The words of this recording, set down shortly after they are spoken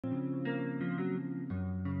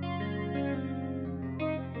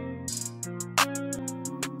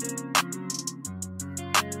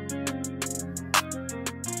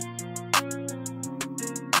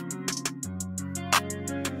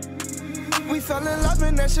We fell in love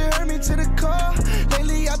and that shit hurt me to the core.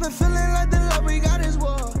 Lately I've been feeling like the love we got is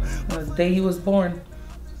war. The day he was born,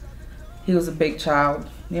 he was a big child.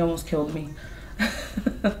 He almost killed me.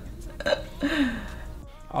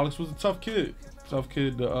 Alex was a tough kid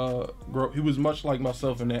to grow up. He was much like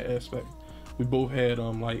myself in that aspect. We both had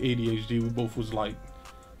like ADHD. We both was like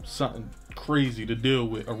something crazy to deal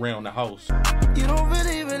with around the house. You don't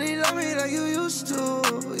really love me like you used to.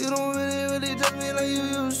 You don't really touch me like you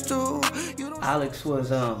used to. Alex was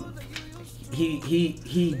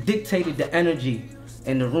he dictated the energy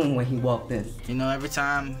in the room when he walked in. You know, every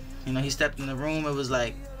time, you know, he stepped in the room, it was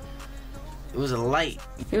like, it was a light.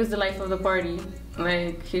 He was the life of the party.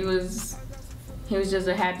 Like, he was just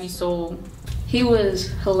a happy soul. He was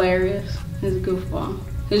hilarious. He was a goofball.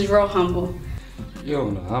 He was real humble. You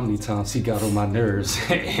don't know how many times he got on my nerves.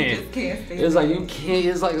 It's like you can't.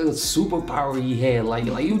 It's like a superpower he had. Like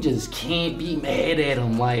you just can't be mad at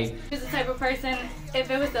him. Like, he was the type of person,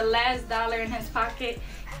 if it was the last dollar in his pocket,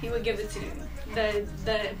 he would give it to you.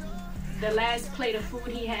 The last plate of food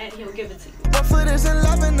he had, he'll give it to you. But for this and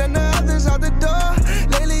loving and the others out the door.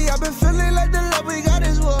 Lately I've been feeling like the love we got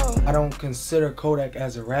is war. I don't consider Kodak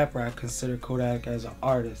as a rapper. I consider Kodak as an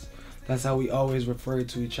artist. That's how we always refer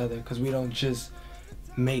to each other, because we don't just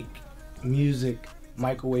make music,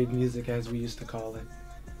 microwave music as we used to call it.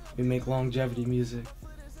 We make longevity music.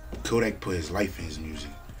 Kodak put his life in his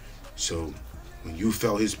music. So when you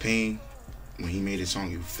felt his pain, when he made his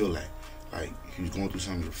song, you feel that. Like, he was going through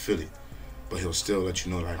something, you feel it. But he'll still let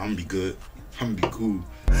you know, like, I'm gonna be good, I'm gonna be cool.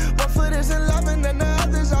 But for this and loving and the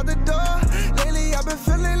others out the door. Lately I've been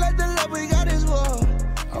feeling like the love we got is war.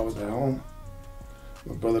 I was at home.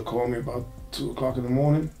 My brother called me about 2 o'clock in the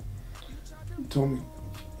morning. He told me,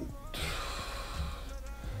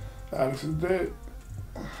 Alex is dead.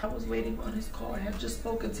 I was waiting on his call. I had just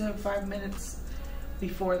spoken to him 5 minutes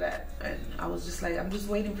before that. And I was just like, I'm just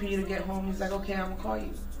waiting for you to get home. He's like, okay, I'm gonna call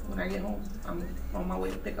you when I get home. I'm on my way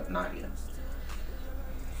to pick up Nadia.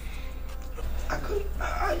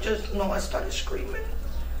 I just know I started screaming.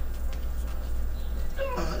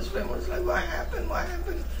 And my husband was like, what happened, what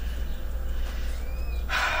happened?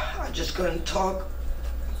 I just couldn't talk,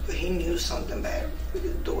 but he knew something bad.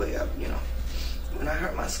 The way up, you know, when I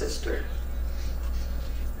heard my sister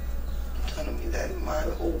telling me that, my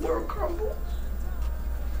whole world crumbled.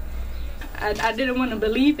 I didn't want to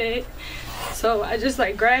believe it, so I just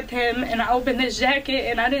like grabbed him and I opened his jacket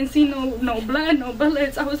and I didn't see no blood, no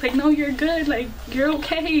bullets. I was like, no, you're good, like, you're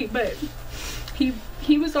okay, but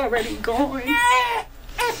he was already gone.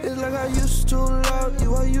 It's like I used to love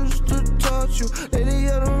you, I used to touch you. Lately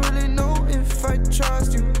I don't really know if I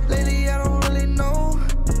trust you. Lately I don't really know.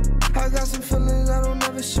 I got some feelings I don't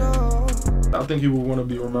ever show. I think he would want to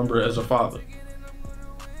be remembered as a father.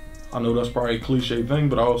 I know that's probably a cliche thing,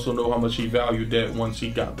 but I also know how much he valued that once he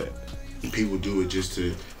got that. People do it just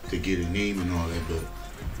to get a name and all that, but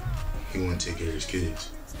he want to take care of his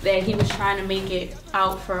kids. That he was trying to make it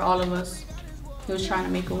out for all of us. He was trying to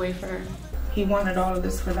make a way for her. He wanted all of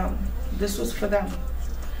this for them. This was for them.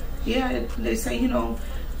 Yeah, they say, you know,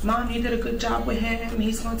 Mom, you did a good job with him.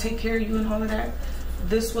 He's going to take care of you and all of that.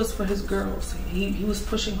 This was for his girls. He was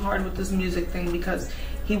pushing hard with this music thing because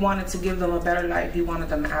he wanted to give them a better life. He wanted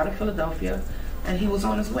them out of Philadelphia, and he was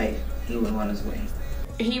on his way. He was on his way.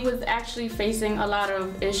 He was actually facing a lot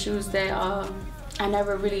of issues that I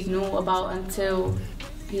never really knew about until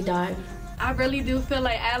he died. I really do feel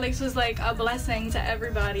like Alex was like a blessing to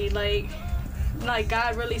everybody. Like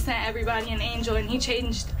God really sent everybody an angel, and he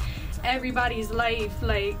changed everybody's life,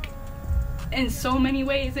 like, in so many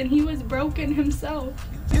ways, and he was broken himself.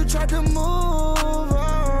 You tried to move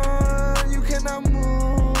on, you cannot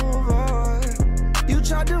move.